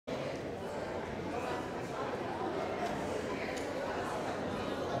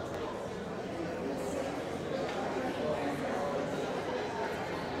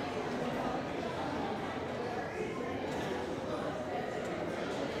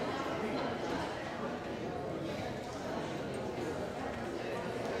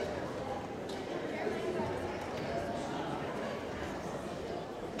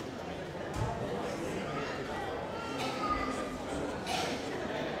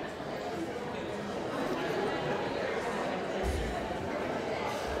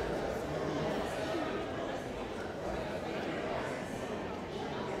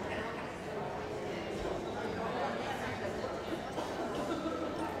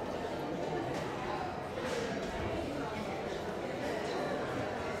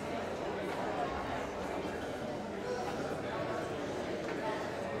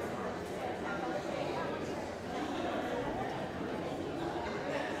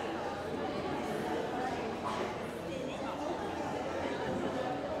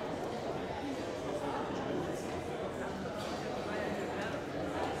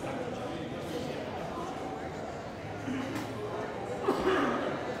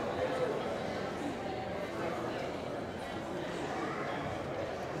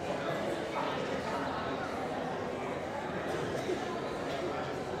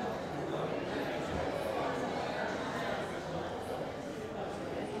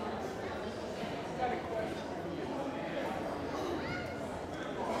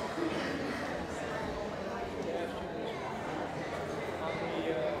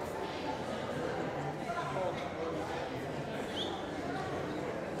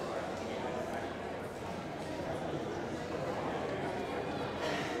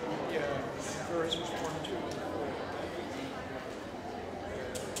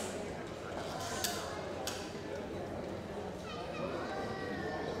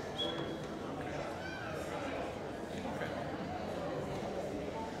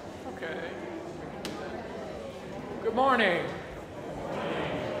Okay. Good morning.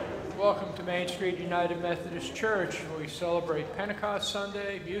 Welcome to Main Street United Methodist Church. We celebrate Pentecost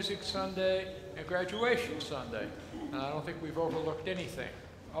Sunday, Music Sunday, and Graduation Sunday. And I don't think we've overlooked anything.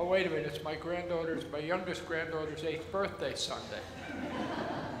 Oh, wait a minute, it's my youngest granddaughter's 8th birthday Sunday.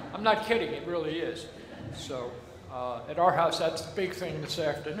 I'm not kidding, it really is. So at our house, that's the big thing this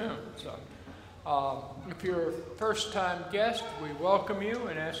afternoon. So if you're a first-time guest, we welcome you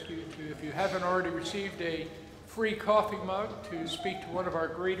and ask you to, if you haven't already received a free coffee mug, to speak to one of our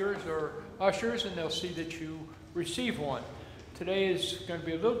greeters or ushers, and they'll see that you receive one. Today is going to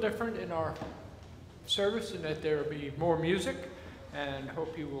be a little different in our service in that there will be more music, and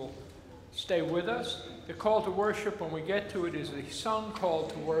hope you will stay with us. The call to worship, when we get to it, is a sung call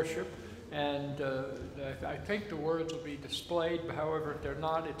to worship, and I think the words will be displayed, but however, if they're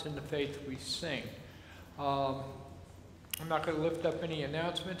not, it's in the faith we sing. I'm not going to lift up any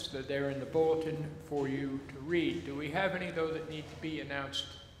announcements. They're in the bulletin for you to read. Do we have any, though, that need to be announced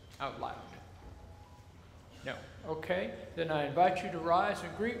out loud? No. Okay. Then I invite you to rise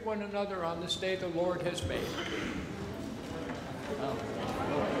and greet one another on this day the Lord has made.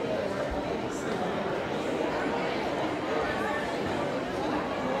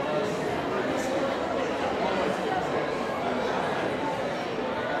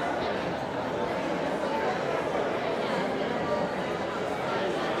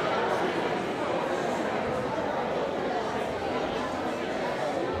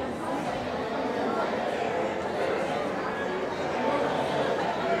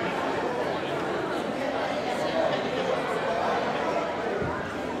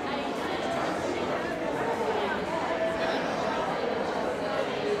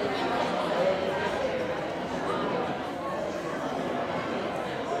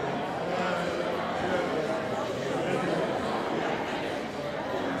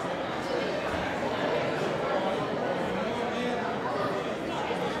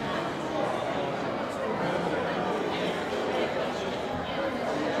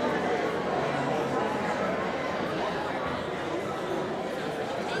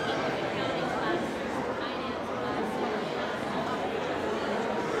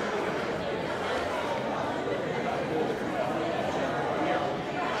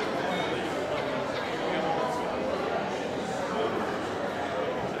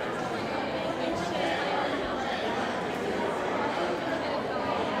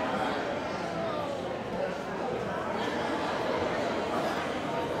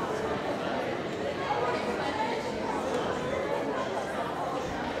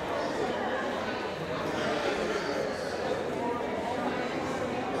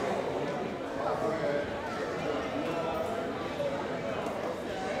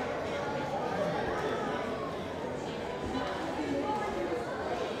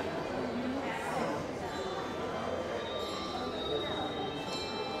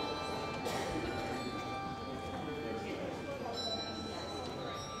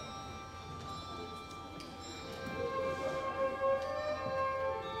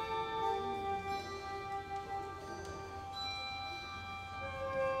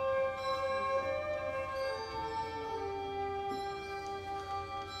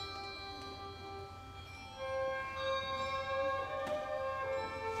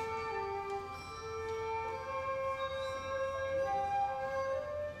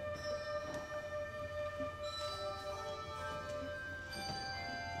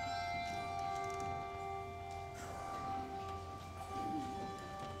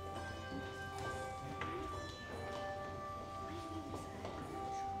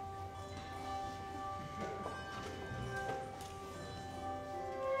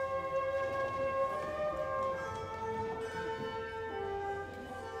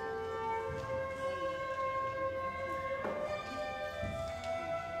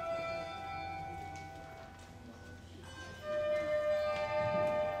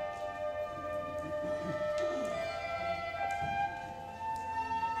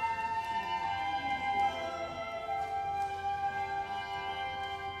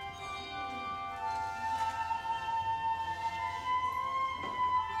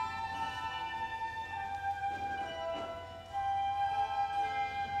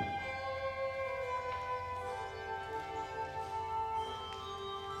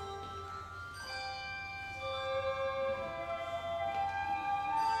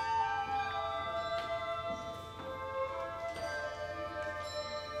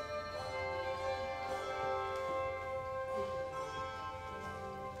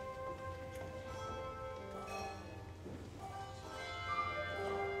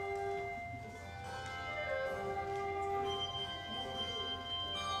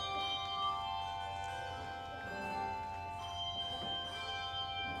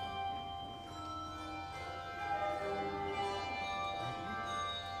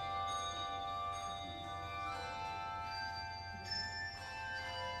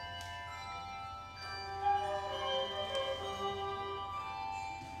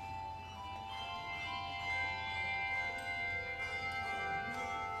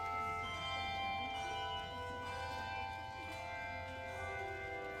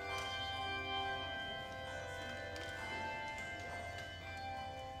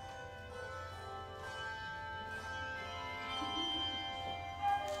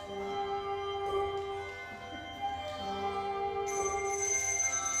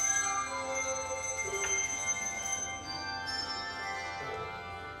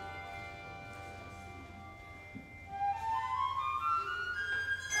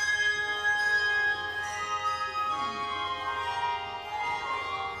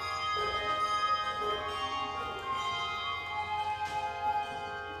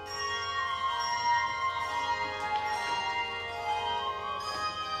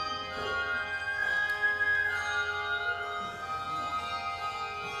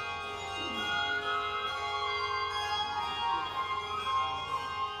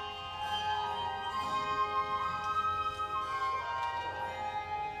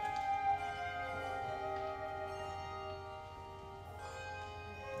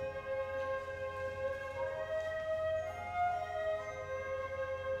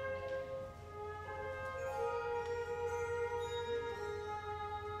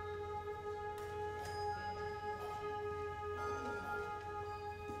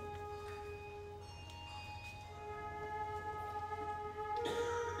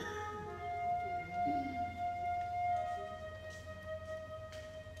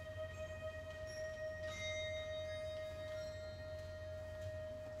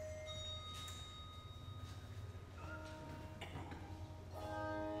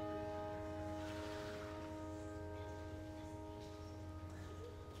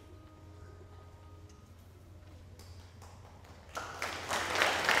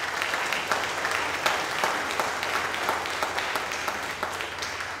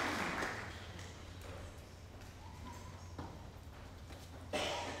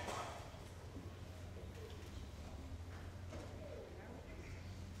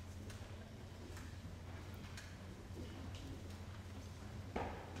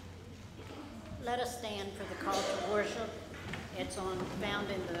 Let us stand for the call to worship. It's found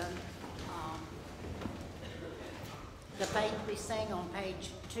in the page we sing on page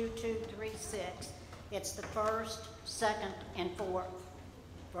 2236. It's the first, second, and fourth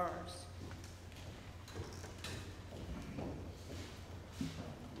verse.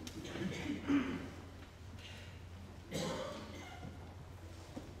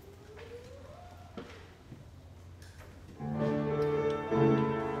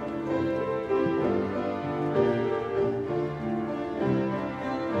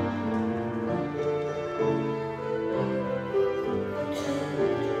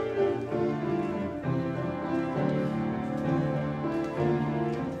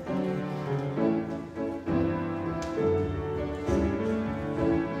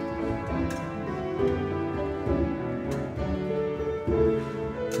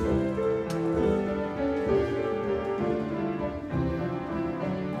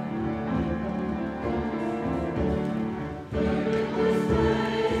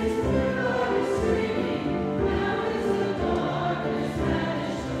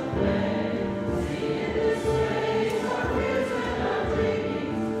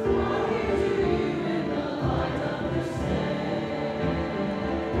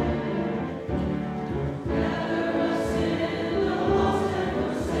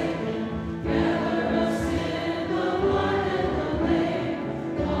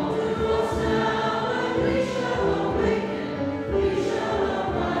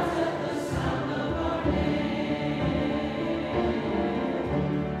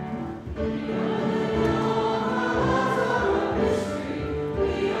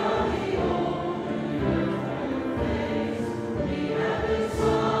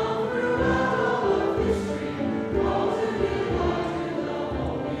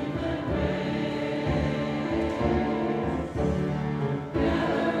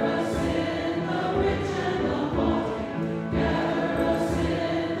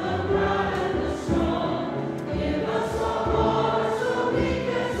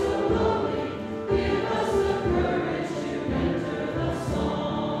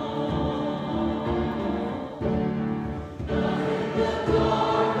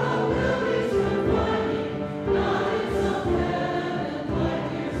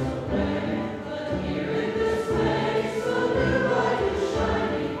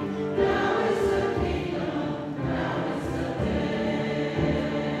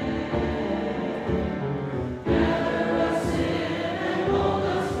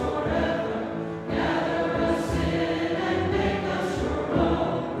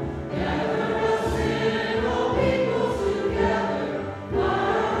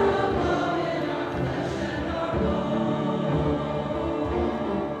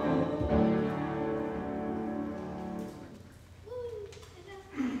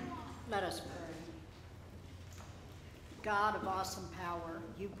 God of awesome power,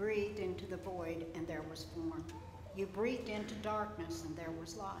 you breathed into the void and there was form. You breathed into darkness and there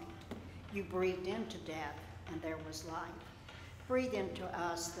was light. You breathed into death and there was life. Breathe into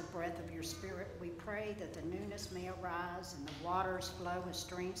us the breath of your spirit. We pray that the newness may arise and the waters flow as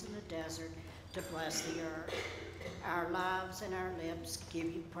streams in the desert to bless the earth. Our lives and our lips give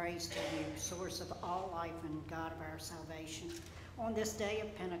you praise to you, source of all life and God of our salvation. On this day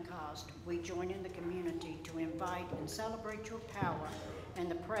of Pentecost, we join in the community to invite and celebrate your power and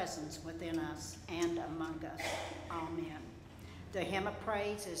the presence within us and among us. Amen. The hymn of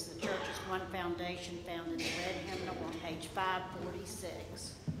praise is the church's one foundation found in the red hymnal on page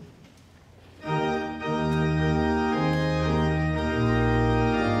 546.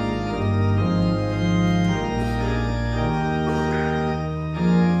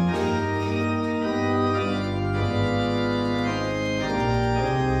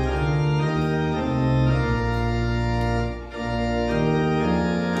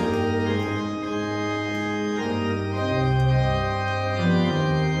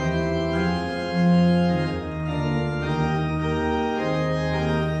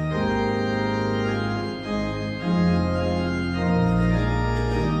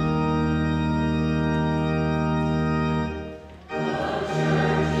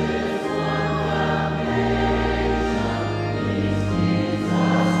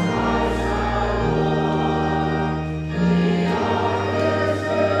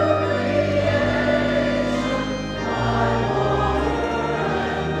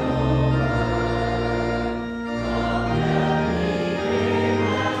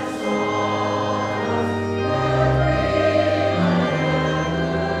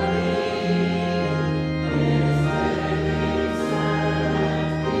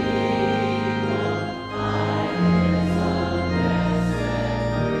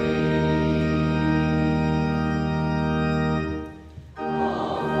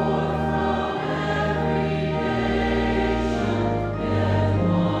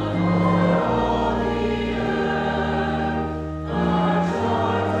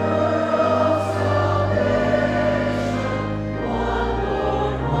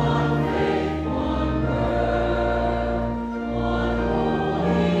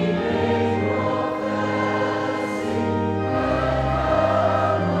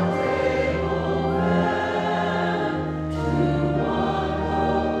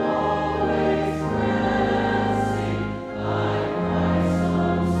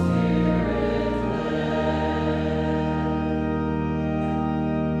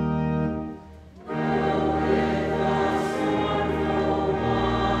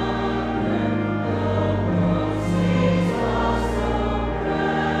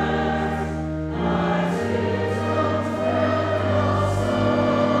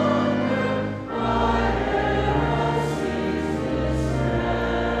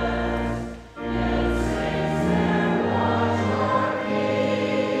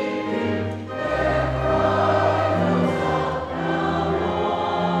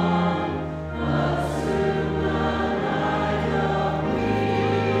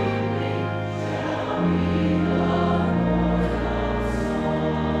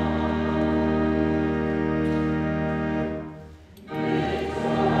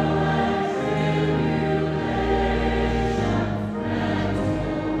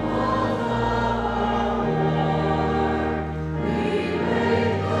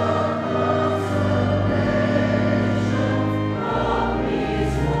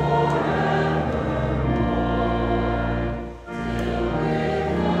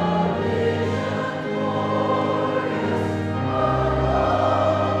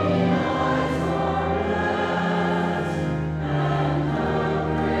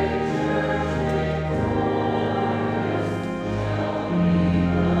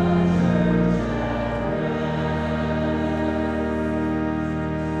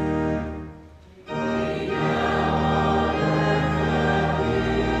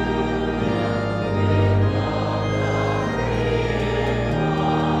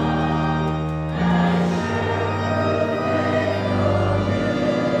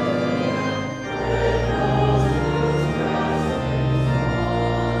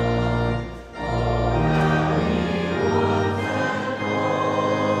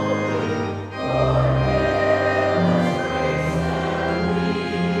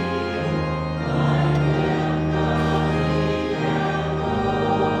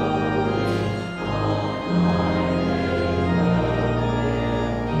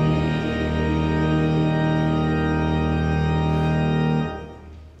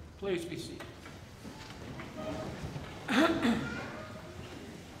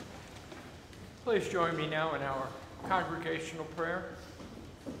 join me now in our congregational prayer.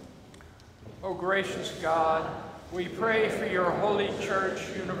 O gracious God, we pray for your holy church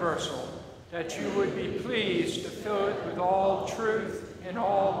universal, that you would be pleased to fill it with all truth and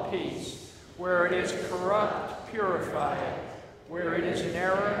all peace. Where it is corrupt, purify it. Where it is in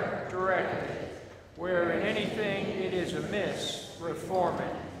error, direct it. Where in anything it is amiss, reform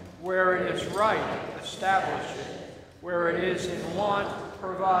it. Where it is right, establish it. Where it is in want,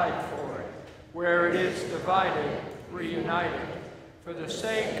 provide for it. Where it is divided, reunite it. For the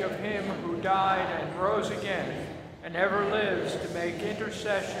sake of him who died and rose again, and ever lives to make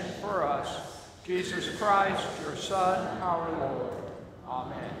intercession for us, Jesus Christ, your Son, our Lord.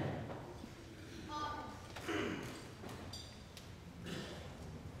 Amen.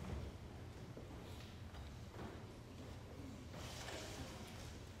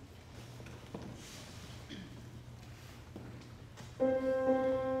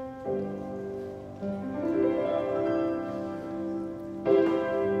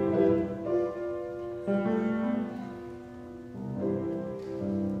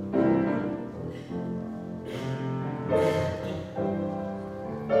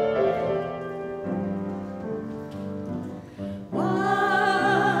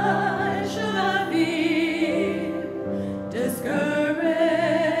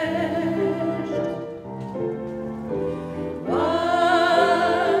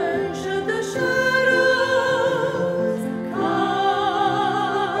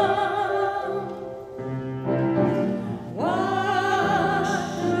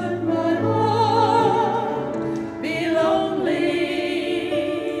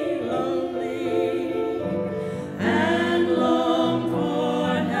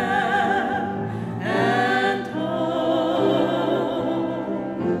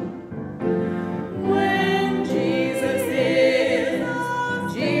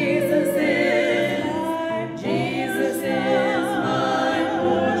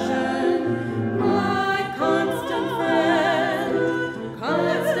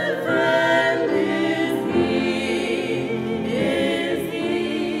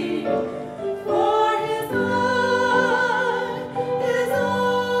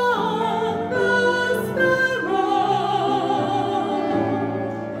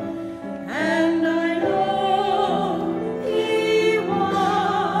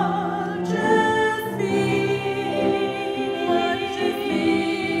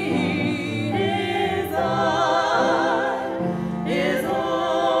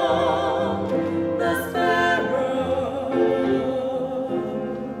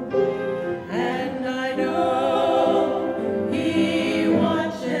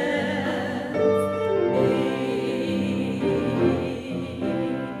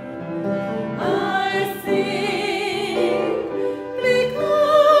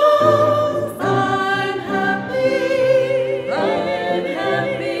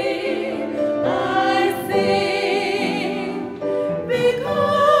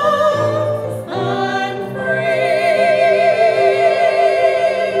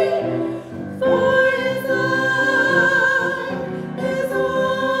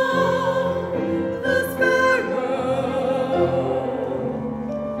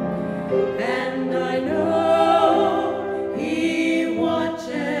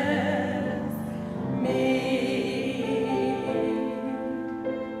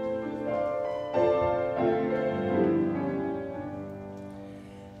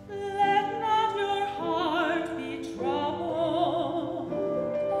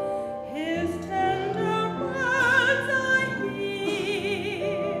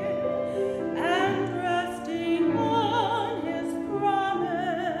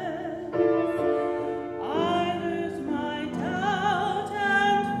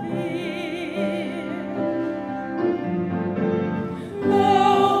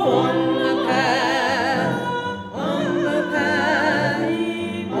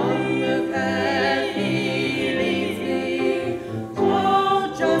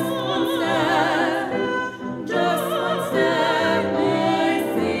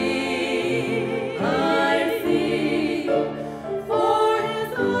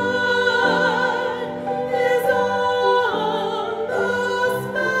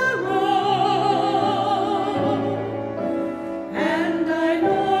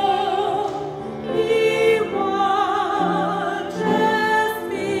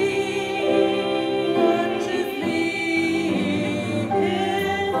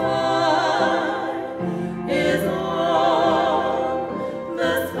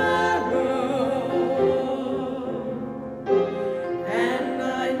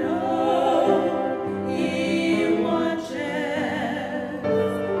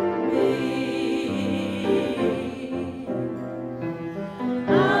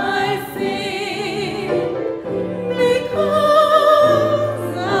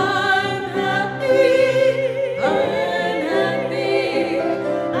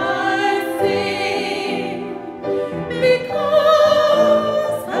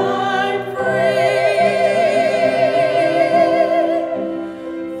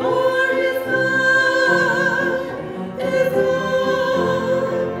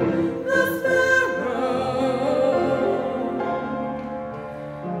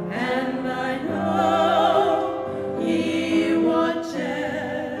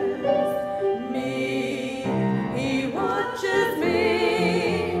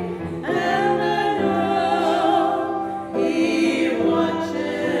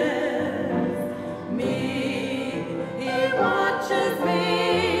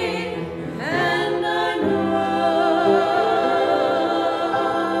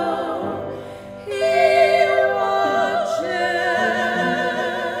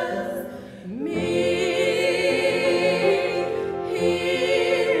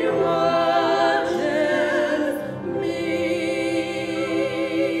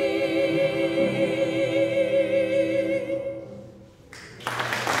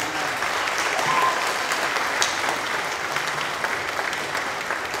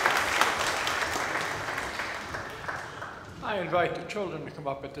 invite the children to come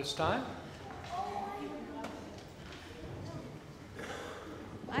up at this time.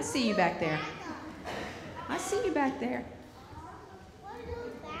 I see you back there. I see you back there.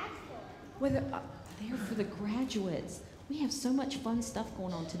 Well, they're for the graduates. We have so much fun stuff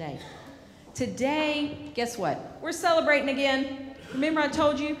going on today. Today, guess what? We're celebrating again. Remember I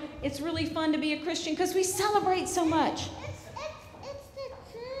told you it's really fun to be a Christian because we celebrate so much. It's the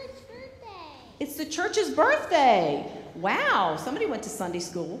church's birthday. It's the church's birthday. Wow, somebody went to Sunday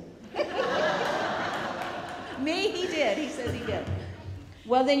school. Me, he did. He says he did.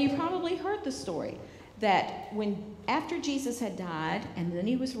 Well, then you probably heard the story that after Jesus had died and then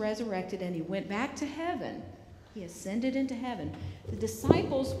he was resurrected and he went back to heaven, he ascended into heaven, the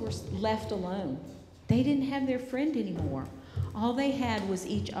disciples were left alone. They didn't have their friend anymore. All they had was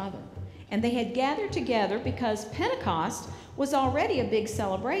each other. And they had gathered together because Pentecost was already a big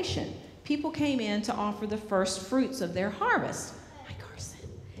celebration. People came in to offer the first fruits of their harvest. Hi, Carson.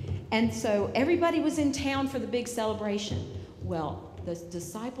 And so everybody was in town for the big celebration. Well, the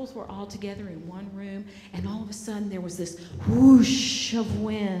disciples were all together in one room, and all of a sudden there was this whoosh of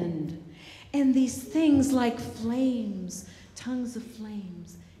wind. And these things like flames, tongues of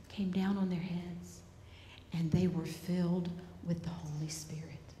flames, came down on their heads. And they were filled with the Holy Spirit.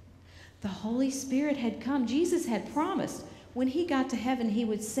 The Holy Spirit had come. Jesus had promised when he got to heaven he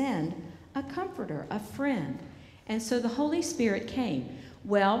would send a comforter, a friend. And so the Holy Spirit came.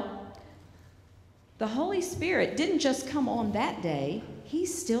 Well, the Holy Spirit didn't just come on that day.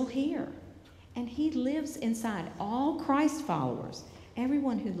 He's still here. And he lives inside all Christ followers,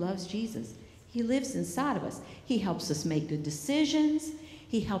 everyone who loves Jesus. He lives inside of us. He helps us make good decisions.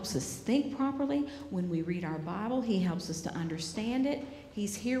 He helps us think properly. When we read our Bible, he helps us to understand it.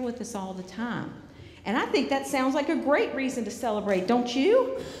 He's here with us all the time. And I think that sounds like a great reason to celebrate, don't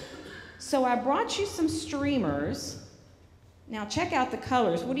you? So I brought you some streamers. Now check out the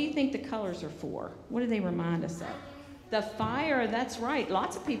colors. What do you think the colors are for? What do they remind us of? The fire, that's right.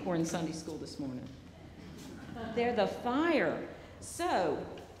 Lots of people were in Sunday school this morning. They're the fire. So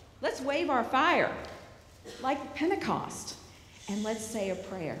let's wave our fire like Pentecost. And let's say a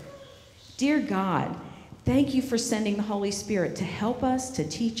prayer. Dear God, thank you for sending the Holy Spirit to help us, to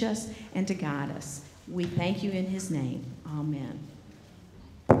teach us, and to guide us. We thank you in his name. Amen.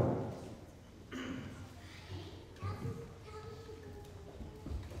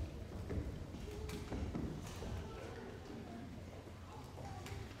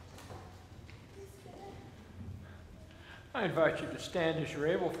 I invite you to stand as you're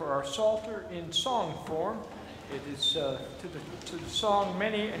able for our Psalter in song form. It is to the song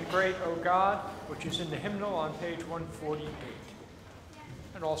Many and Great, O God, which is in the hymnal on page 148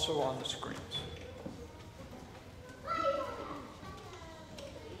 and also on the screens.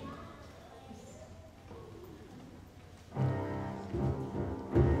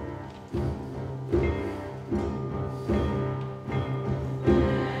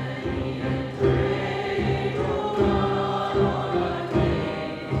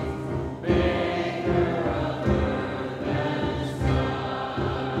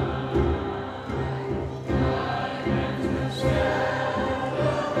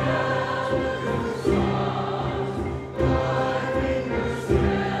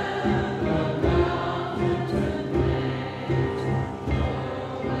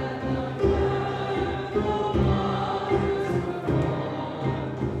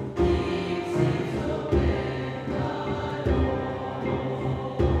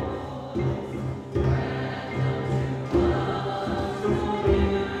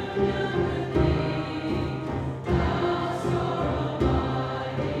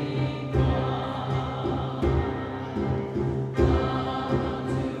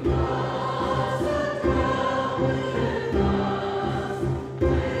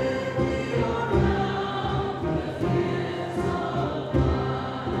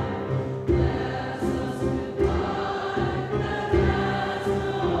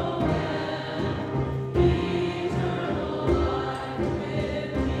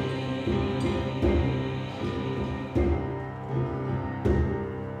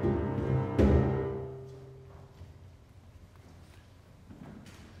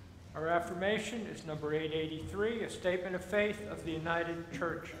 Affirmation is number 883, a statement of faith of the United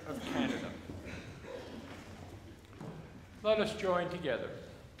Church of Canada. Let us join together.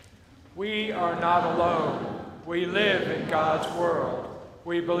 We are not alone. We live in God's world.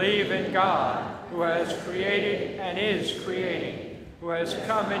 We believe in God, who has created and is creating, who has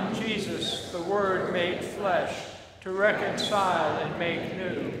come in Jesus, the Word made flesh, to reconcile and make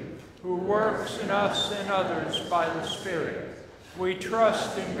new, who works in us and others by the Spirit. We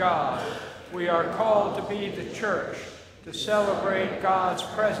trust in God. We are called to be the church, to celebrate God's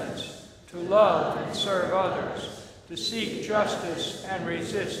presence, to love and serve others, to seek justice and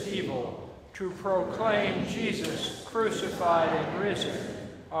resist evil, to proclaim Jesus crucified and risen,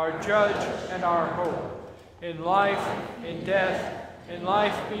 our judge and our hope. In life, in death, in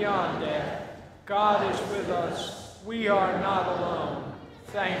life beyond death, God is with us. We are not alone.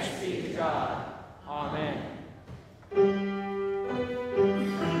 Thanks be to God. Amen.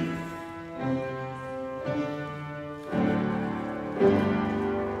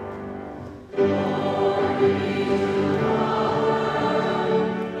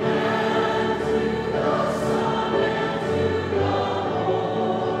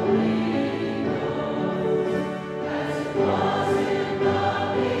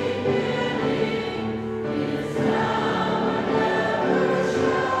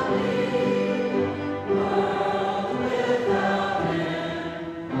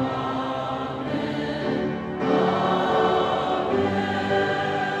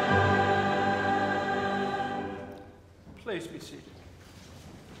 Please be seated.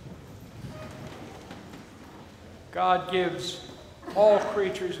 God gives all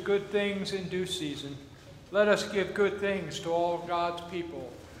creatures good things in due season. Let us give good things to all God's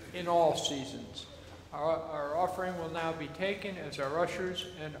people in all seasons. Our offering will now be taken as our ushers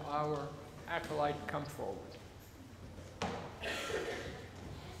and our acolyte come forward.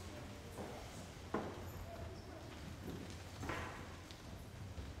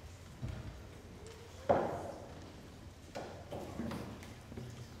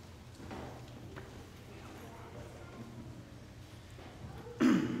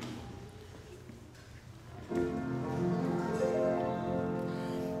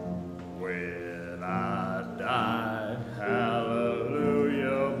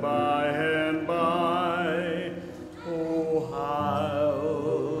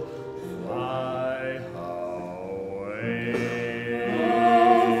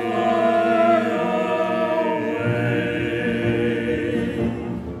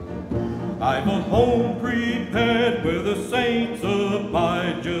 I've a home prepared where the saints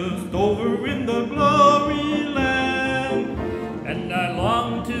abide, just over in the glory land. And I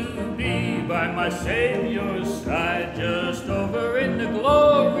long to be by my Savior's side, just over in the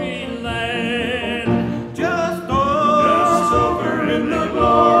glory land. Just over in the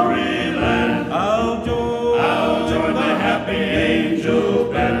glory land. I'll join the happy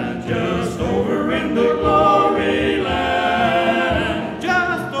angels band, just over in the glory land.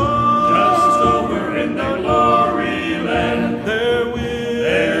 Just over in the glory land.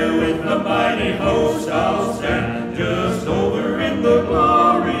 There with the mighty host I'll stand, just over in the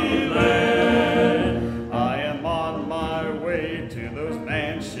glory land. I am on my way to those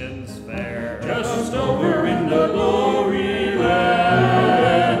mansions fair, Just over in the glory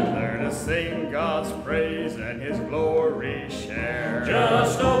land. there to sing God's praise and his glory share.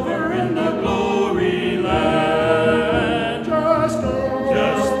 Just over in the glory land. Just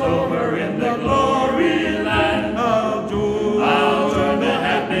over in the glory land. I'll join the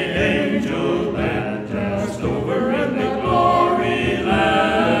happy angel band, just over in the glory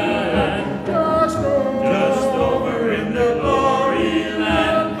land. Just over in the glory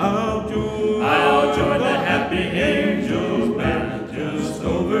land. I'll join the happy angels band, just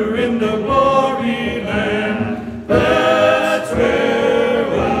over in the glory land. That's where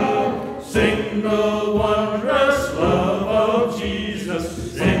we'll sing the wondrous love of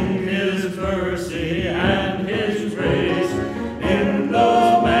Jesus, sing his mercy and his grace. In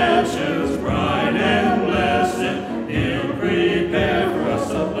those mansions bright and blessed, he'll prepare for us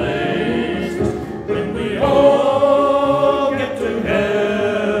a place. When we all get to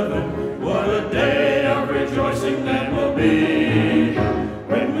heaven, what a day of rejoicing that will be.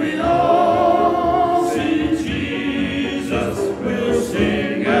 When we all see Jesus, we'll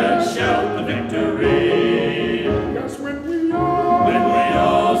sing and shout the victory. Yes, when we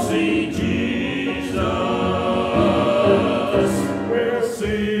all see Jesus, we'll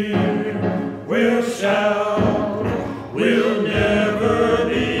sing, we'll shout, we'll never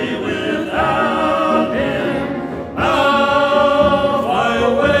be without him. I'll fly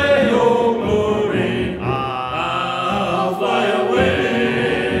away, oh glory, I'll fly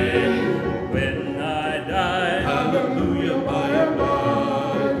away. When I die, hallelujah, by and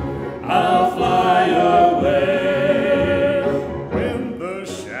by, I'll fly away. When the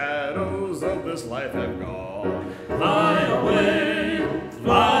shadows of this life have gone, Fly away,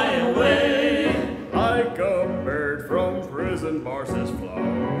 fly away. like a bird from prison bars has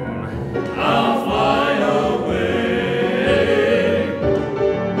flown, I'll fly away.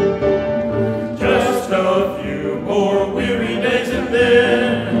 Just a few more weary days and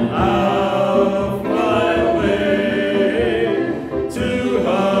then I'll fly away.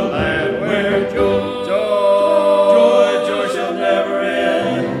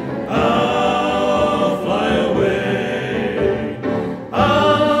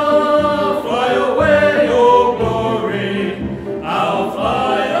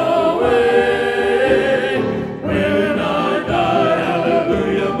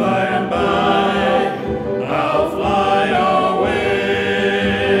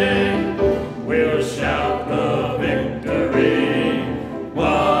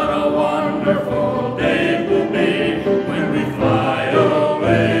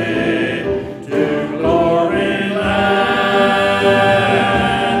 way to glory land,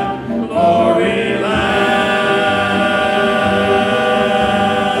 glory land.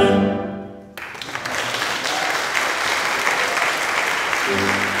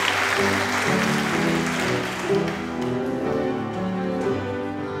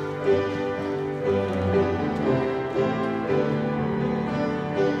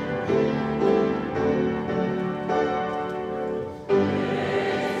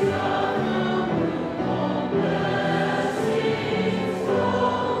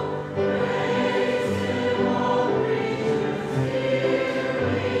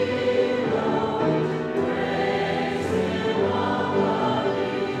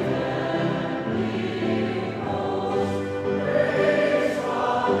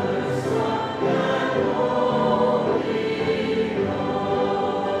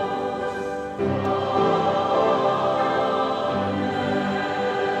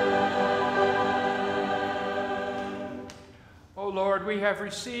 O Lord, we have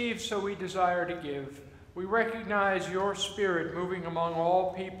received, so we desire to give. We recognize your Spirit moving among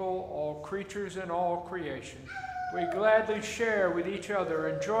all people, all creatures, and all creation. We gladly share with each other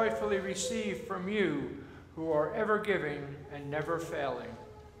and joyfully receive from you, who are ever giving and never failing.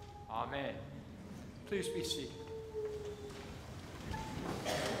 Amen. Please be seated.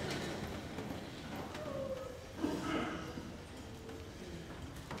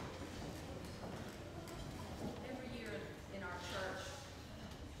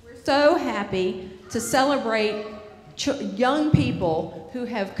 So happy to celebrate young people who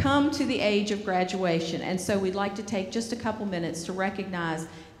have come to the age of graduation. And so we'd like to take just a couple minutes to recognize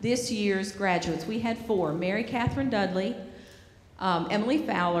this year's graduates. We had 4, Mary Catherine Dudley, Emily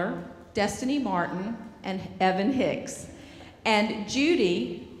Fowler, Destiny Martin, and Evan Hicks. And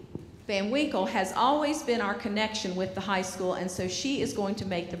Judy Van Winkle has always been our connection with the high school, and so she is going to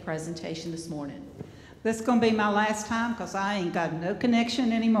make the presentation this morning. This is going to be my last time because I ain't got no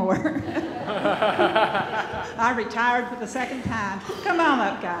connection anymore. I retired for the second time. Come on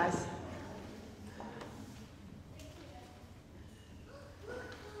up, guys.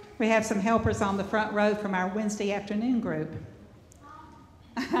 We have some helpers on the front row from our Wednesday afternoon group.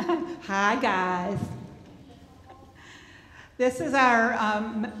 Hi, guys. This is our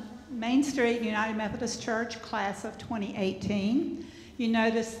Main Street United Methodist Church class of 2018. You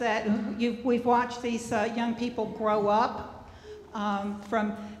notice that we've watched these young people grow up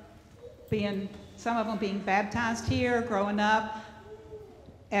from some of them being baptized here, growing up.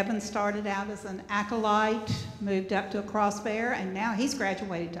 Evan started out as an acolyte, moved up to a crossbearer, and now he's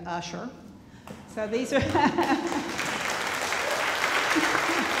graduated to usher. So these are...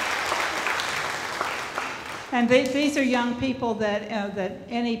 And these are young people that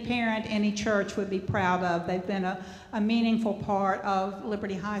any parent, any church would be proud of. They've been a meaningful part of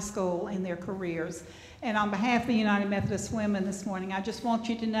Liberty High School in their careers. And on behalf of the United Methodist Women this morning, I just want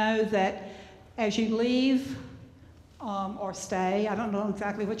you to know that as you leave or stay, I don't know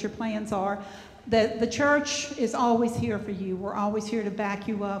exactly what your plans are, that the church is always here for you. We're always here to back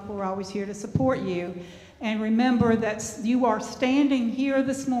you up. We're always here to support you. And remember that you are standing here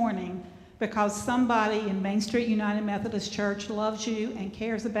this morning because somebody in Main Street United Methodist Church loves you and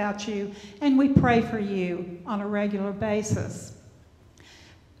cares about you, and we pray for you on a regular basis.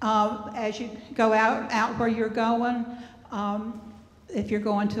 As you go out where you're going, if you're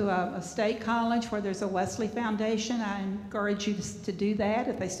going to a state college where there's a Wesley Foundation, I encourage you to do that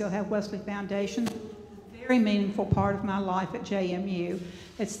if they still have Wesley Foundation. Very meaningful part of my life at JMU.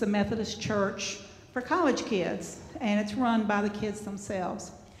 It's the Methodist Church for college kids, and it's run by the kids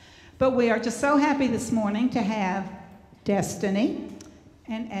themselves. But we are just so happy this morning to have Destiny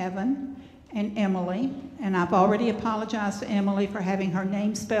and Evan and Emily, and I've already apologized to Emily for having her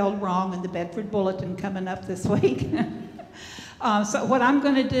name spelled wrong in the Bedford Bulletin coming up this week. So what I'm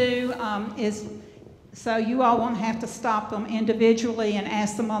going to do is, so you all won't have to stop them individually and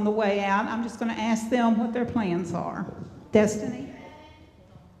ask them on the way out, I'm just going to ask them what their plans are. Destiny?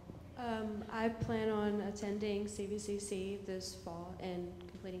 I plan on attending CVCC this fall and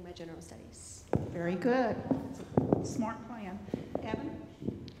completing my general studies. Very good. Smart plan. Evan?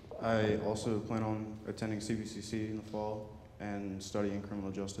 I also plan on attending CVCC in the fall and studying criminal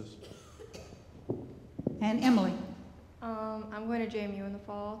justice. And Emily? I'm going to JMU in the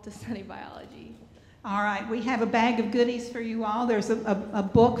fall to study biology. All right, we have a bag of goodies for you all. There's a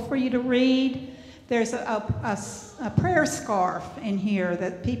book for you to read. There's a prayer scarf in here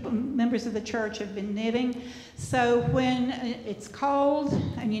that members of the church have been knitting. So when it's cold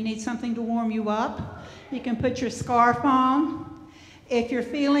and you need something to warm you up, you can put your scarf on. If you're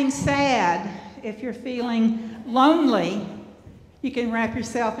feeling sad, if you're feeling lonely, You can wrap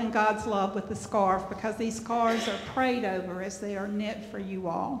yourself in God's love with the scarf, because these scarves are prayed over as they are knit for you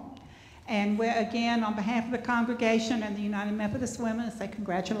all. And again, on behalf of the congregation and the United Methodist Women, I say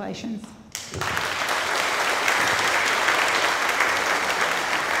congratulations.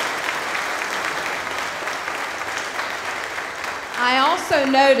 I also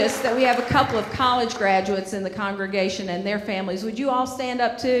noticed that we have a couple of college graduates in the congregation and their families. Would you all stand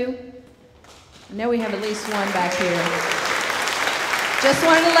up too? I know we have at least one back here. Just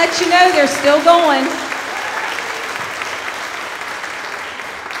wanted to let you know they're still going.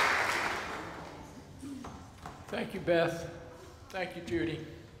 Thank you, Beth. Thank you, Judy.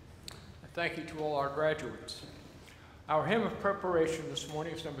 And thank you to all our graduates. Our hymn of preparation this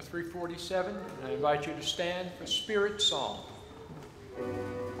morning is number 347, and I invite you to stand for Spirit Song.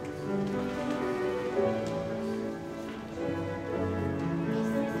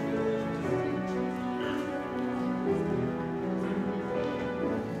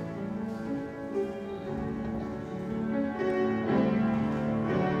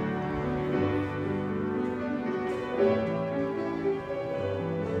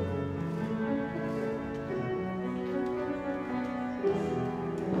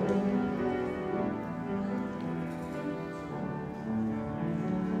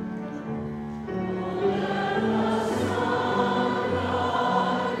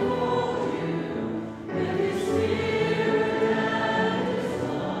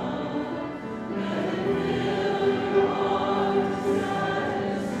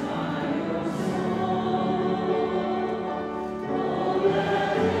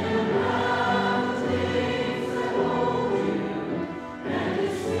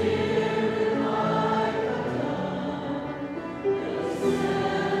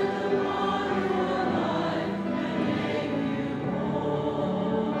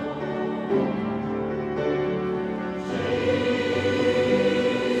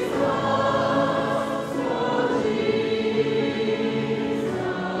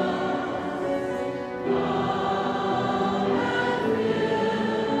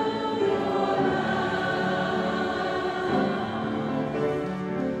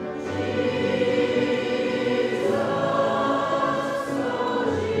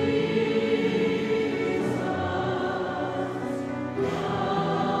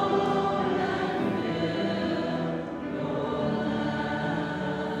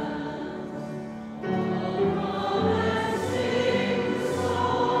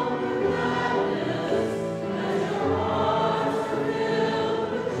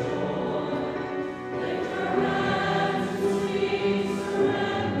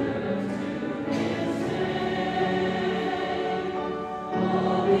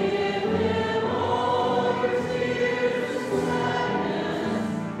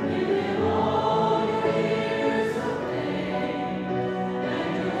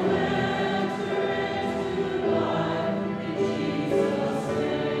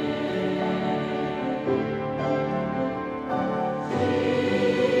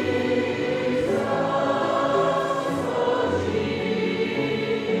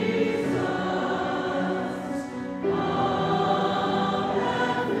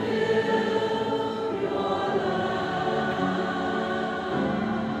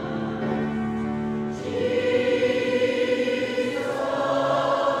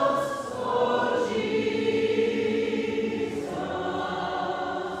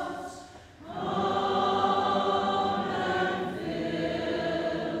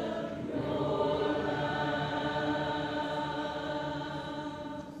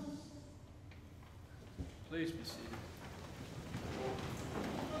 Please be seated.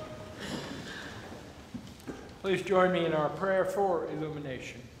 Please join me in our prayer for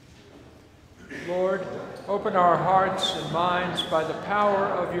illumination. Lord, open our hearts and minds by the power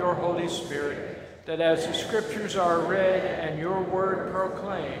of your Holy Spirit, that as the Scriptures are read and your word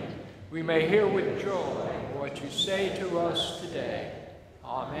proclaimed, we may hear with joy what you say to us today.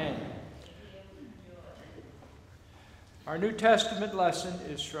 Amen. Our New Testament lesson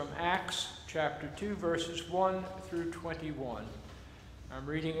is from Acts chapter 2, verses 1 through 21. I'm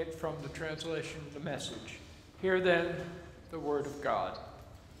reading it from the translation of the Message. Hear then the word of God.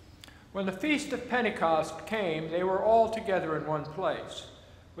 When the feast of Pentecost came, they were all together in one place.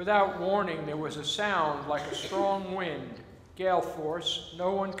 Without warning, there was a sound like a strong wind, gale force.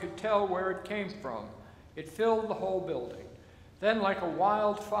 No one could tell where it came from. It filled the whole building. Then, like a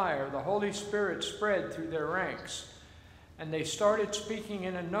wildfire, the Holy Spirit spread through their ranks, and they started speaking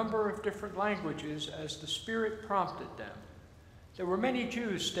in a number of different languages as the Spirit prompted them. There were many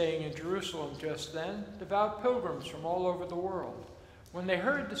Jews staying in Jerusalem just then, devout pilgrims from all over the world. When they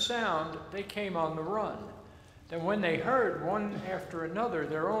heard the sound, they came on the run. Then when they heard one after another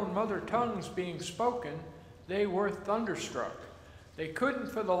their own mother tongues being spoken, they were thunderstruck. They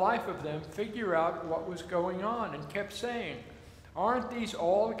couldn't for the life of them figure out what was going on and kept saying, "Aren't these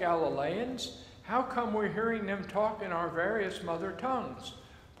all Galileans? How come we're hearing them talk in our various mother tongues?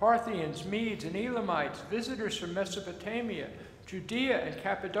 Parthians, Medes, and Elamites, visitors from Mesopotamia, Judea and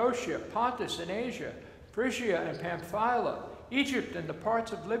Cappadocia, Pontus and Asia, Phrygia and Pamphylia, Egypt and the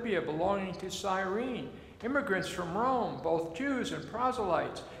parts of Libya belonging to Cyrene, immigrants from Rome, both Jews and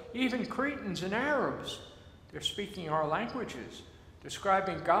proselytes, even Cretans and Arabs. They're speaking our languages,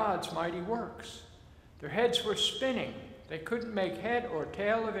 describing God's mighty works." Their heads were spinning. They couldn't make head or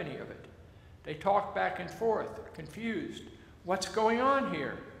tail of any of it. They talked back and forth, confused. "What's going on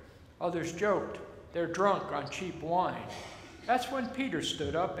here?" Others joked, "They're drunk on cheap wine." That's when Peter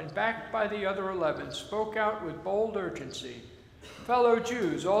stood up and, backed by the other 11, spoke out with bold urgency. "Fellow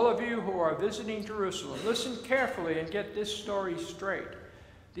Jews, all of you who are visiting Jerusalem, listen carefully and get this story straight.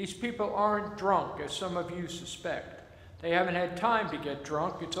 These people aren't drunk, as some of you suspect. They haven't had time to get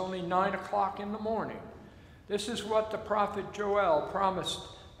drunk. It's only 9 o'clock in the morning. This is what the prophet Joel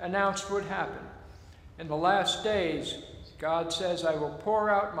announced would happen. In the last days, God says, I will pour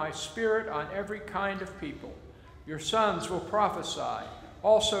out my spirit on every kind of people. Your sons will prophesy,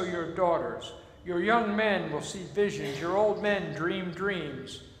 also your daughters. Your young men will see visions, your old men dream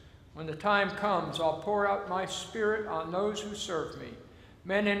dreams. When the time comes, I'll pour out my spirit on those who serve me,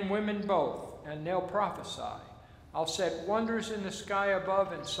 men and women both, and they'll prophesy. I'll set wonders in the sky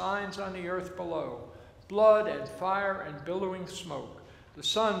above and signs on the earth below, blood and fire and billowing smoke, the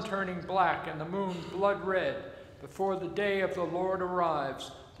sun turning black and the moon blood red, before the day of the Lord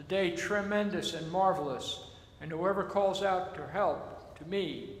arrives, the day tremendous and marvelous, and whoever calls out to help to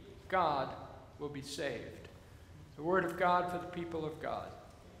me, God, will be saved." The word of God for the people of God.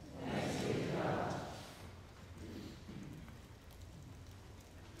 Thanks be to God.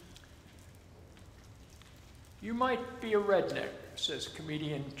 You might be a redneck, says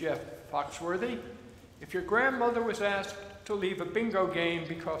comedian Jeff Foxworthy, if your grandmother was asked to leave a bingo game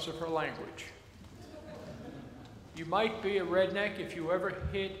because of her language. You might be a redneck if you ever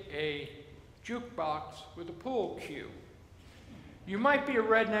hit a jukebox with a pool cue. You might be a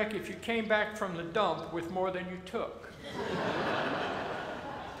redneck if you came back from the dump with more than you took.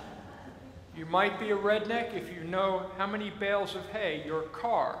 You might be a redneck if you know how many bales of hay your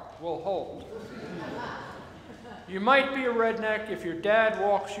car will hold. You might be a redneck if your dad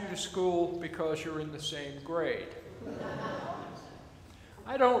walks you to school because you're in the same grade.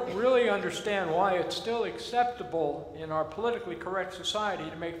 I don't really understand why it's still acceptable in our politically correct society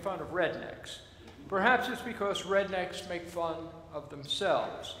to make fun of rednecks. Perhaps it's because rednecks make fun of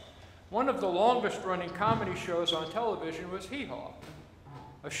themselves. One of the longest-running comedy shows on television was Hee Haw,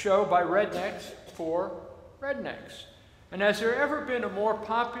 a show by rednecks for rednecks. And has there ever been a more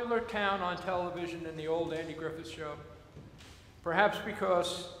popular town on television than the old Andy Griffith Show? Perhaps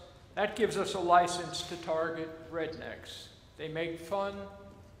because that gives us a license to target rednecks. They make fun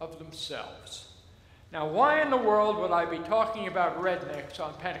of themselves. Now, why in the world would I be talking about rednecks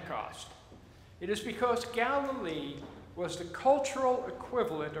on Pentecost? It is because Galilee was the cultural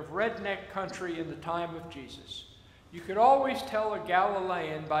equivalent of redneck country in the time of Jesus. You could always tell a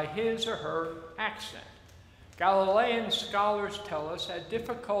Galilean by his or her accent. Galilean scholars tell us had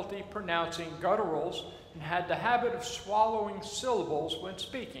difficulty pronouncing gutturals and had the habit of swallowing syllables when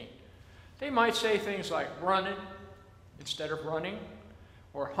speaking. They might say things like running instead of running,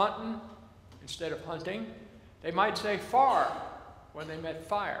 or hunting instead of hunting. They might say far when they meant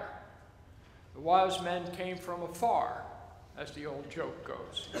fire. The wise men came from afar, as the old joke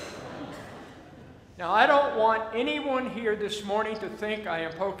goes. Now, I don't want anyone here this morning to think I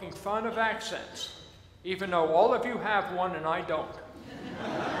am poking fun of accents, even though all of you have one and I don't.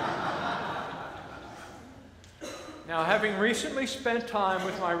 Now, having recently spent time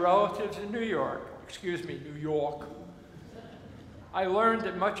with my relatives in New York, I learned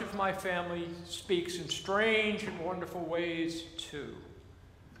that much of my family speaks in strange and wonderful ways, too.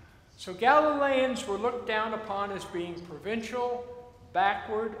 So Galileans were looked down upon as being provincial,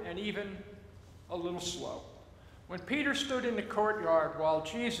 backward, and even a little slow. When Peter stood in the courtyard while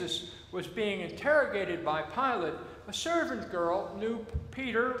Jesus was being interrogated by Pilate, a servant girl knew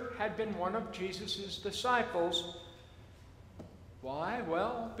Peter had been one of Jesus' disciples. Why?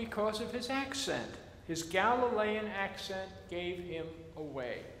 Well, because of his accent. His Galilean accent gave him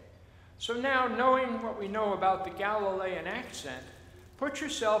away. So now, knowing what we know about the Galilean accent, put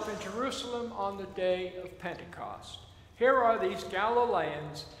yourself in Jerusalem on the day of Pentecost. Here are these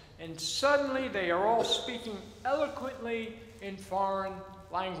Galileans, and suddenly they are all speaking eloquently in foreign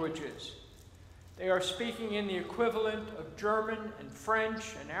languages. They are speaking in the equivalent of German and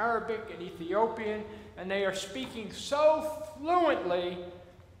French and Arabic and Ethiopian, and they are speaking so fluently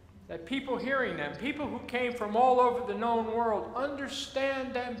that people hearing them, people who came from all over the known world,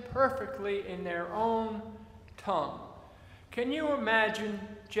 understand them perfectly in their own tongue. Can you imagine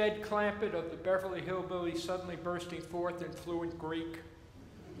Jed Clampett of the Beverly Hillbillies suddenly bursting forth in fluent Greek?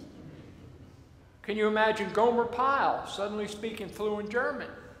 Can you imagine Gomer Pyle suddenly speaking fluent German?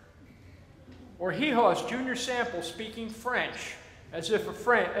 Or Hee-Haw's Junior Sample speaking French, as if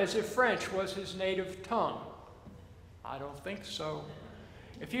French was his native tongue? I don't think so.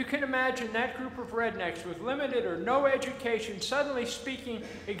 If you can imagine that group of rednecks with limited or no education suddenly speaking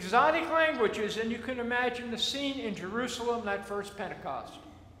exotic languages, then you can imagine the scene in Jerusalem that first Pentecost.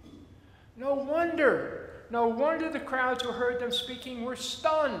 No wonder the crowds who heard them speaking were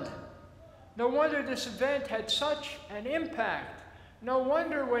stunned. No wonder this event had such an impact. No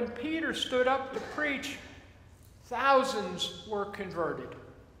wonder when Peter stood up to preach, thousands were converted.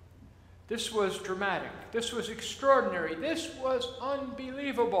 This was dramatic. This was extraordinary. This was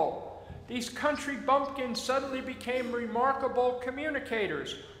unbelievable. These country bumpkins suddenly became remarkable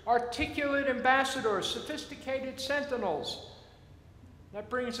communicators, articulate ambassadors, sophisticated sentinels. That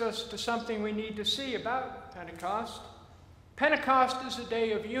brings us to something we need to see about Pentecost. Pentecost is a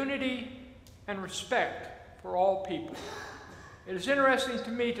day of unity and respect for all people. It is interesting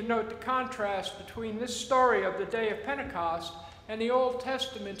to me to note the contrast between this story of the day of Pentecost and the Old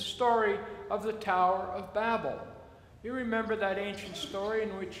Testament story of the Tower of Babel. You remember that ancient story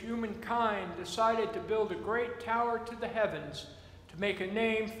in which humankind decided to build a great tower to the heavens to make a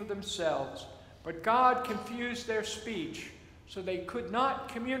name for themselves, but God confused their speech so they could not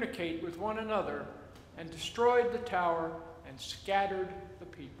communicate with one another and destroyed the tower and scattered the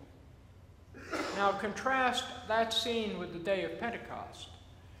people. Now contrast that scene with the day of Pentecost.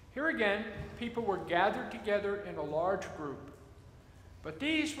 Here again, people were gathered together in a large group. But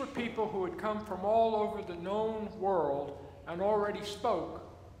these were people who had come from all over the known world and already spoke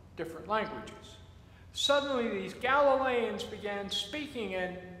different languages. Suddenly these Galileans began speaking,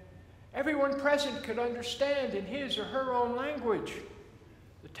 and everyone present could understand in his or her own language.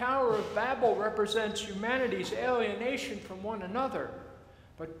 The Tower of Babel represents humanity's alienation from one another,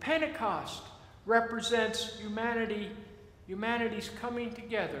 but Pentecost represents humanity's coming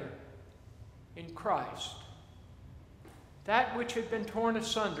together in Christ. That which had been torn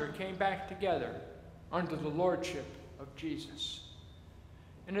asunder came back together under the lordship of Jesus.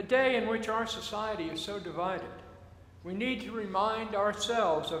 In a day in which our society is so divided, we need to remind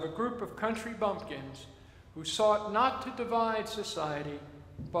ourselves of a group of country bumpkins who sought not to divide society,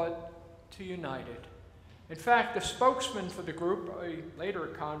 but to unite it. In fact, the spokesman for the group, a later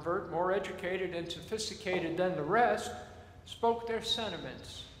convert, more educated and sophisticated than the rest, spoke their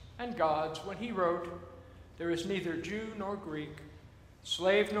sentiments and God's when he wrote, "There is neither Jew nor Greek,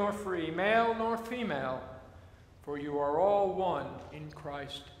 slave nor free, male nor female, for you are all one in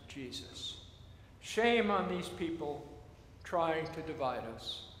Christ Jesus." Shame on these people trying to divide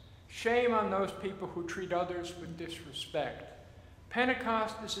us. Shame on those people who treat others with disrespect.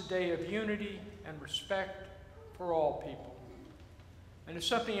 Pentecost is a day of unity and respect for all people. And there's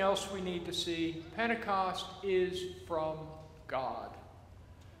something else we need to see. Pentecost is from God.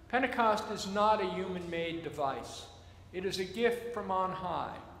 Pentecost is not a human-made device. It is a gift from on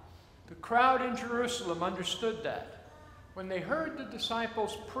high. The crowd in Jerusalem understood that. When they heard the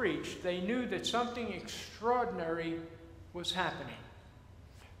disciples preach, they knew that something extraordinary was happening.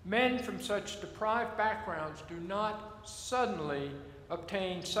 Men from such deprived backgrounds do not suddenly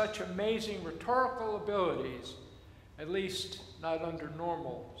obtain such amazing rhetorical abilities, at least not under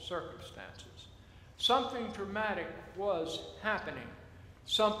normal circumstances. Something dramatic was happening,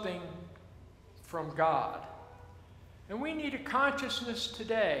 something from God. And we need a consciousness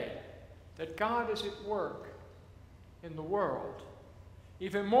today that God is at work in the world.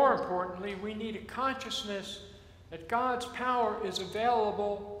 Even more importantly, we need a consciousness that God's power is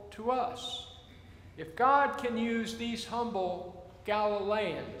available to us. If God can use these humble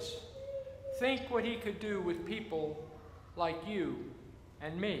Galileans, think what he could do with people like you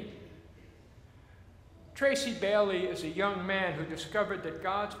and me. Tracy Bailey is a young man who discovered that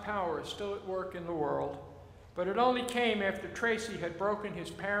God's power is still at work in the world, but it only came after Tracy had broken his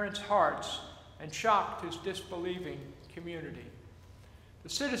parents' hearts and shocked his disbelieving community. The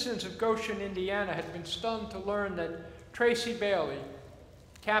citizens of Goshen, Indiana had been stunned to learn that Tracy Bailey,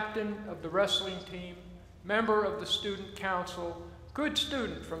 captain of the wrestling team, member of the student council, good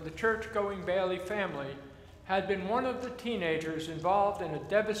student from the church-going Bailey family, had been one of the teenagers involved in a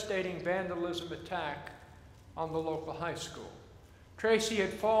devastating vandalism attack on the local high school. Tracy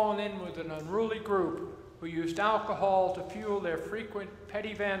had fallen in with an unruly group who used alcohol to fuel their frequent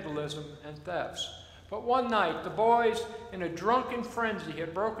petty vandalism and thefts. But one night, the boys, in a drunken frenzy,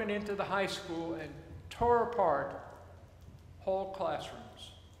 had broken into the high school and tore apart whole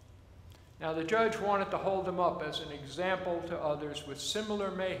classrooms. Now, the judge wanted to hold them up as an example to others with similar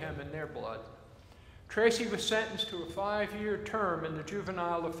mayhem in their blood. Tracy was sentenced to a 5-year term in the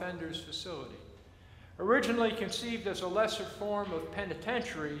juvenile offenders facility. Originally conceived as a lesser form of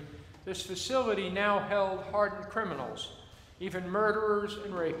penitentiary, this facility now held hardened criminals, even murderers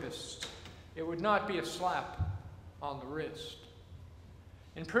and rapists. It would not be a slap on the wrist.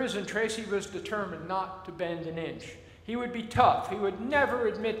 In prison, Tracy was determined not to bend an inch. He would be tough. He would never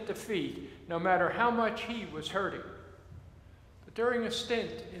admit defeat, no matter how much he was hurting. But during a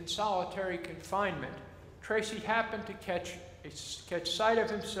stint in solitary confinement, Tracy happened to catch sight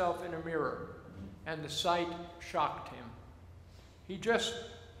of himself in a mirror, and the sight shocked him. He just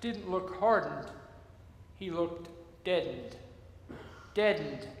didn't look hardened. He looked deadened.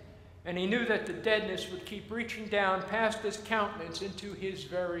 Deadened. And he knew that the deadness would keep reaching down past his countenance into his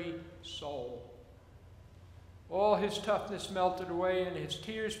very soul. All his toughness melted away, and his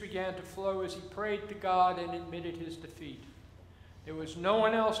tears began to flow as he prayed to God and admitted his defeat. There was no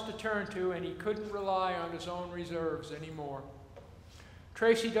one else to turn to, and he couldn't rely on his own reserves anymore.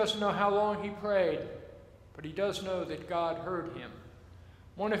 Tracy doesn't know how long he prayed, but he does know that God heard him.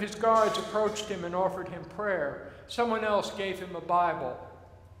 One of his guards approached him and offered him prayer. Someone else gave him a Bible,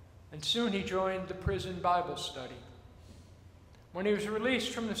 and soon he joined the prison Bible study. When he was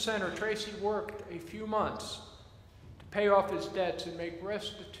released from the center, Tracy worked a few months to pay off his debts and make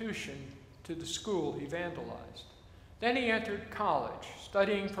restitution to the school he vandalized. Then he entered college,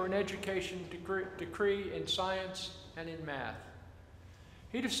 studying for an education degree in science and in math.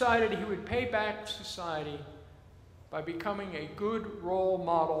 He decided he would pay back society by becoming a good role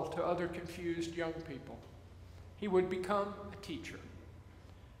model to other confused young people. He would become a teacher.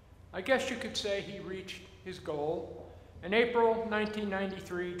 I guess you could say he reached his goal. In April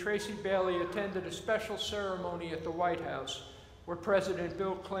 1993, Tracy Bailey attended a special ceremony at the White House where President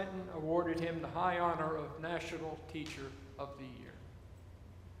Bill Clinton awarded him the high honor of National Teacher of the Year.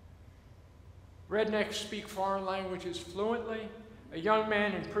 Rednecks speak foreign languages fluently. A young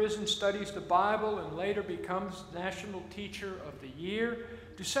man in prison studies the Bible and later becomes National Teacher of the Year.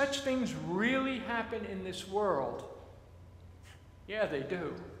 Do such things really happen in this world? Yeah, they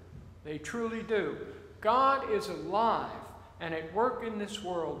do. They truly do. God is alive and at work in this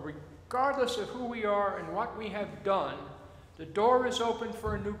world. Regardless of who we are and what we have done, the door is open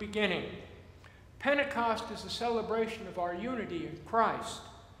for a new beginning. Pentecost is a celebration of our unity in Christ.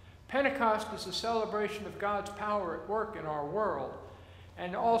 Pentecost is a celebration of God's power at work in our world.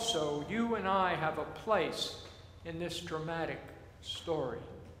 And also, you and I have a place in this dramatic story.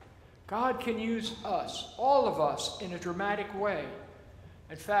 God can use us, all of us, in a dramatic way.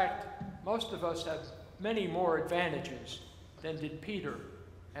 In fact, most of us have many more advantages than did Peter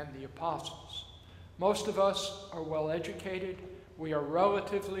and the apostles. Most of us are well educated. We are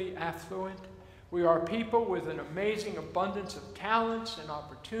relatively affluent. We are people with an amazing abundance of talents and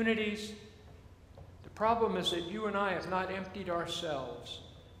opportunities. The problem is that you and I have not emptied ourselves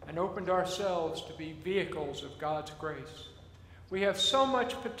and opened ourselves to be vehicles of God's grace. We have so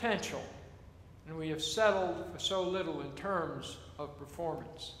much potential, and we have settled for so little in terms of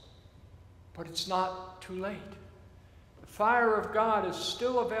performance. But it's not too late. The fire of God is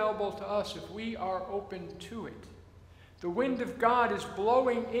still available to us if we are open to it. The wind of God is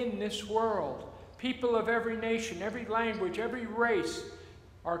blowing in this world. People of every nation, every language, every race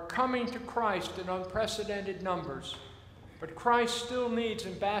are coming to Christ in unprecedented numbers. But Christ still needs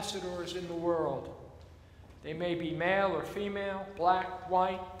ambassadors in the world. They may be male or female, black,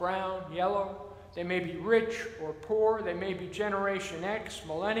 white, brown, yellow. They may be rich or poor. They may be Generation X,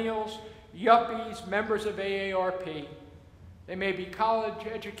 millennials, yuppies, members of AARP. They may be college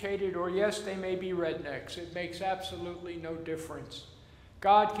educated, or yes, they may be rednecks. It makes absolutely no difference.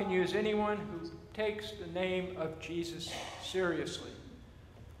 God can use anyone who takes the name of Jesus seriously.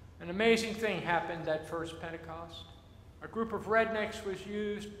 An amazing thing happened that first Pentecost. A group of rednecks was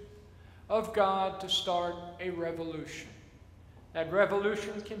used of God to start a revolution. That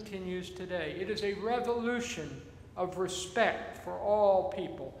revolution continues today. It is a revolution of respect for all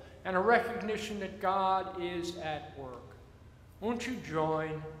people and a recognition that God is at work. Won't you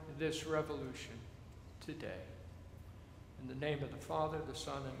join this revolution today? In the name of the Father, the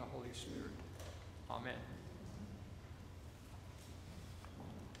Son, and the Holy Spirit. Amen.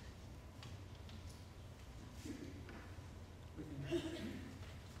 We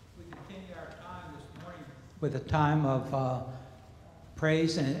continue our time this morning with a time of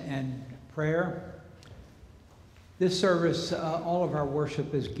praise and prayer. This service, all of our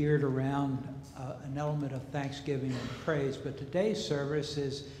worship is geared around an element of thanksgiving and praise, but today's service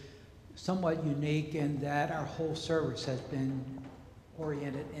is somewhat unique in that our whole service has been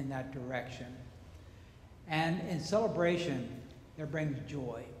oriented in that direction. And in celebration, there brings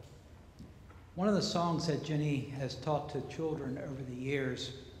joy. One of the songs that Jenny has taught to children over the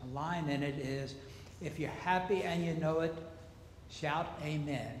years, a line in it is, "If you're happy and you know it, shout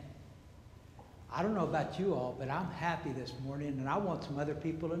amen." I don't know about you all, but I'm happy this morning, and I want some other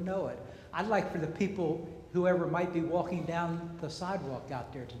people to know it. I'd like for the people, whoever might be walking down the sidewalk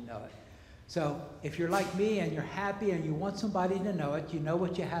out there, to know it. So if you're like me and you're happy and you want somebody to know it, you know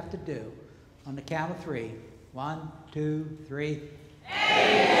what you have to do. On the count of 3. 1, 2, 3.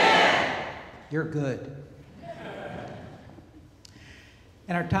 Amen! You're good.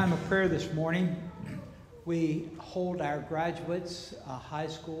 In our time of prayer this morning, we hold our graduates, high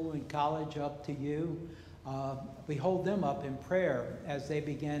school and college, up to you. We hold them up in prayer as they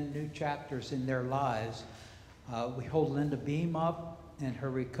begin new chapters in their lives. We hold Linda Beam up in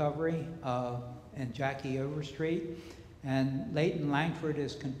her recovery, and Jackie Overstreet. And Leighton Langford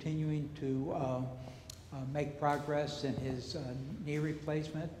is continuing to make progress in his knee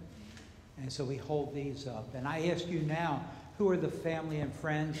replacement. And so we hold these up. And I ask you now, who are the family and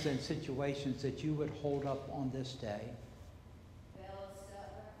friends and situations that you would hold up on this day? Bill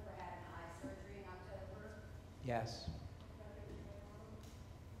Sutler for having eye surgery in October. Yes.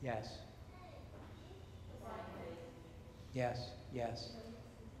 Yes. Yes. Yes.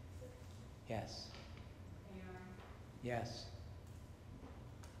 Yes. Yes.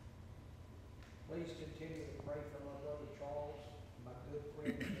 Please continue to pray for my brother Charles, my good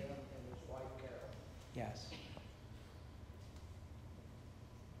friend Jim, and his wife Carol. Yes.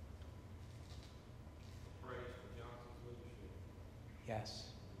 Praise for Johnson's leadership. Yes.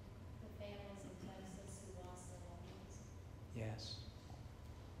 The families in Texas who lost their loved ones. Yes.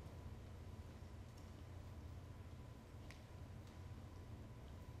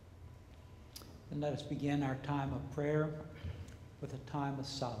 And let us begin our time of prayer with a time of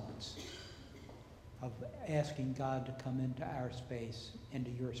silence, of asking God to come into our space,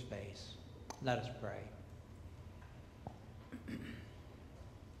 into your space. Let us pray.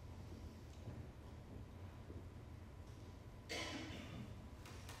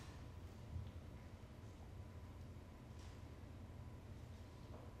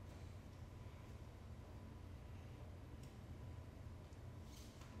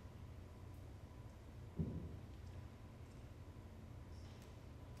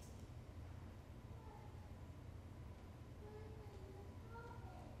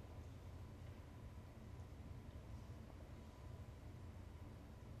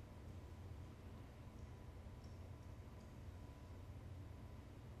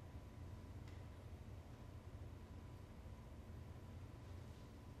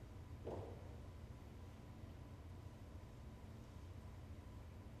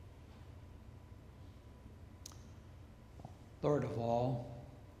 Lord of all,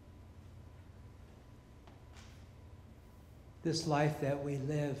 this life that we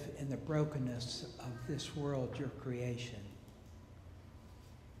live in the brokenness of this world, your creation,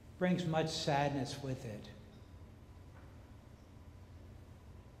 brings much sadness with it.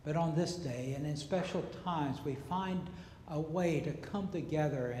 But on this day and in special times, we find a way to come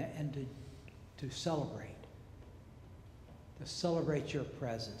together and to celebrate your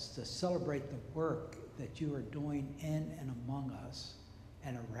presence, to celebrate the work that you are doing in and among us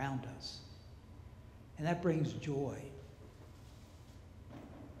and around us. And that brings joy.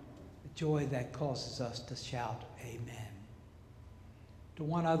 The joy that causes us to shout amen. To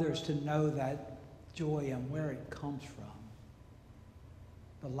want others to know that joy and where it comes from.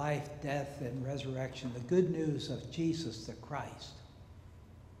 The life, death, and resurrection, the good news of Jesus the Christ,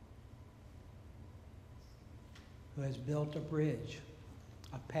 who has built a bridge,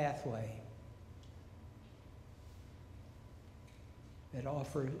 a pathway, that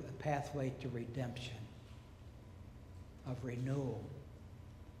offers a pathway to redemption, of renewal,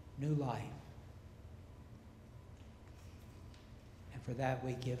 new life. And for that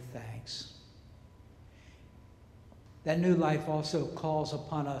we give thanks. That new life also calls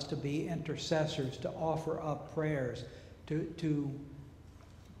upon us to be intercessors, to offer up prayers, to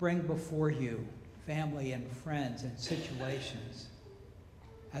bring before you family and friends and situations.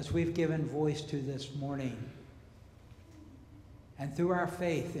 As we've given voice to this morning, and through our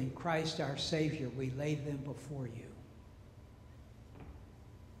faith in Christ our Savior, we lay them before you,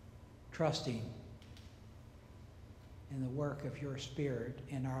 trusting in the work of your Spirit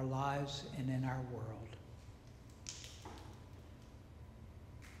in our lives and in our world.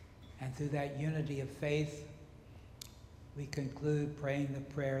 And through that unity of faith, we conclude praying the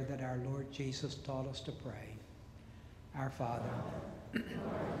prayer that our Lord Jesus taught us to pray. Our Father, hallowed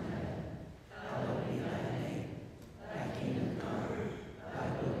be thy name. Thy kingdom come, thy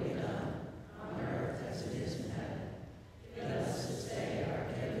will be done, on earth as it is in heaven. Give us this day our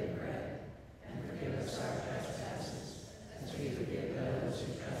daily bread, and forgive us our trespasses, as we forgive those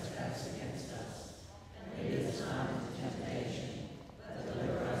who trespass against us. And lead us not into temptation, but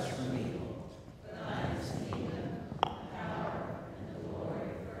deliver us from evil. For thine is the kingdom, the power, and the glory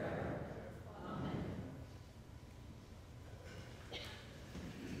forever. Amen.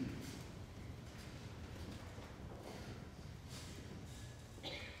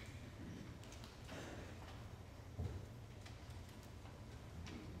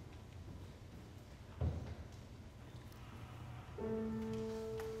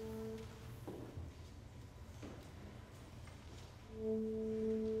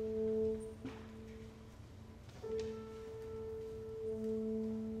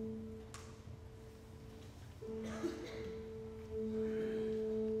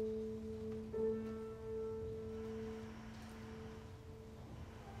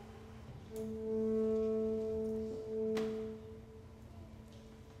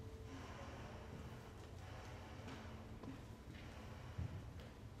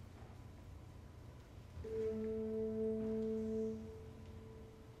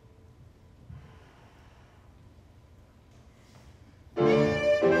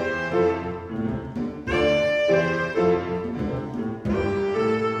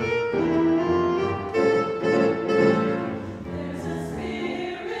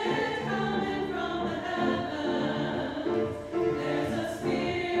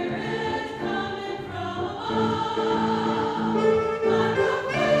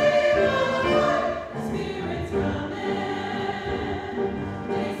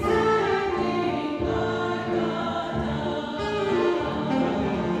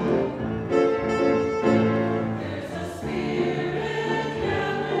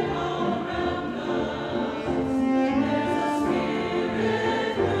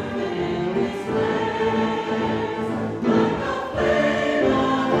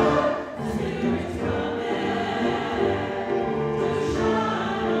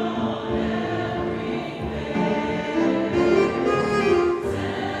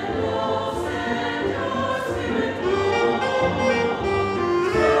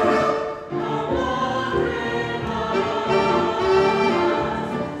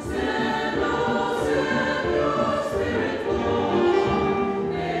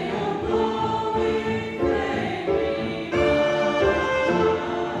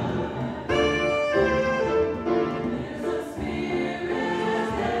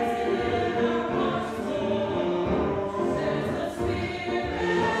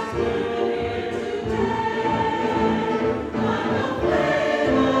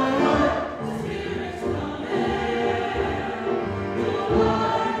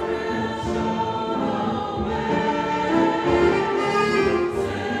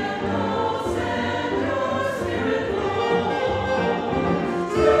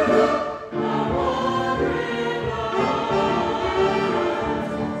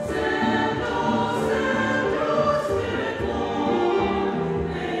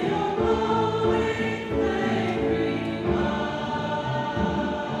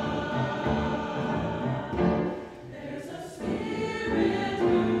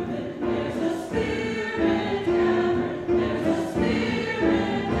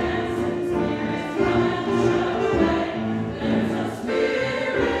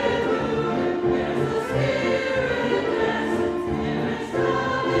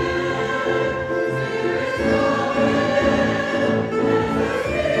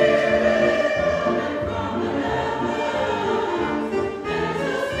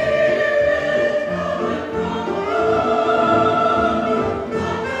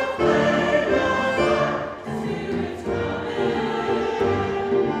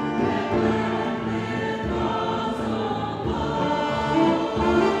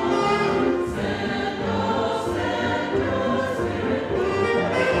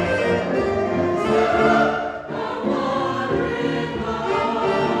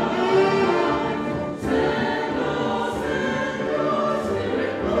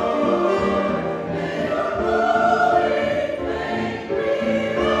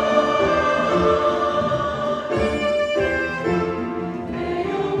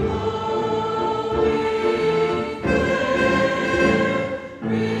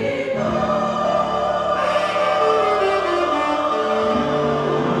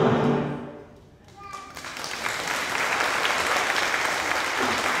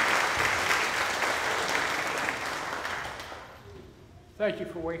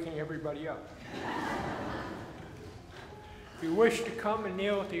 waking everybody up. If you wish to come and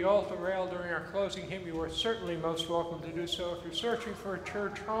kneel at the altar rail during our closing hymn, you are certainly most welcome to do so. If you're searching for a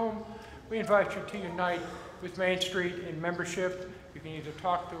church home, we invite you to unite with Main Street in membership. You can either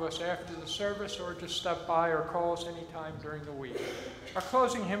talk to us after the service or just stop by or call us anytime during the week. Our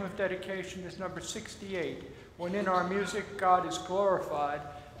closing hymn of dedication is number 68, When in Our Music God is Glorified.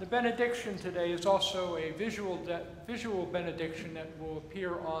 The benediction today is also a visual benediction that will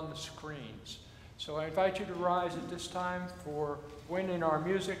appear on the screens. So I invite you to rise at this time for When in Our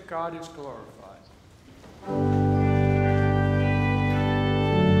Music God is Glorified.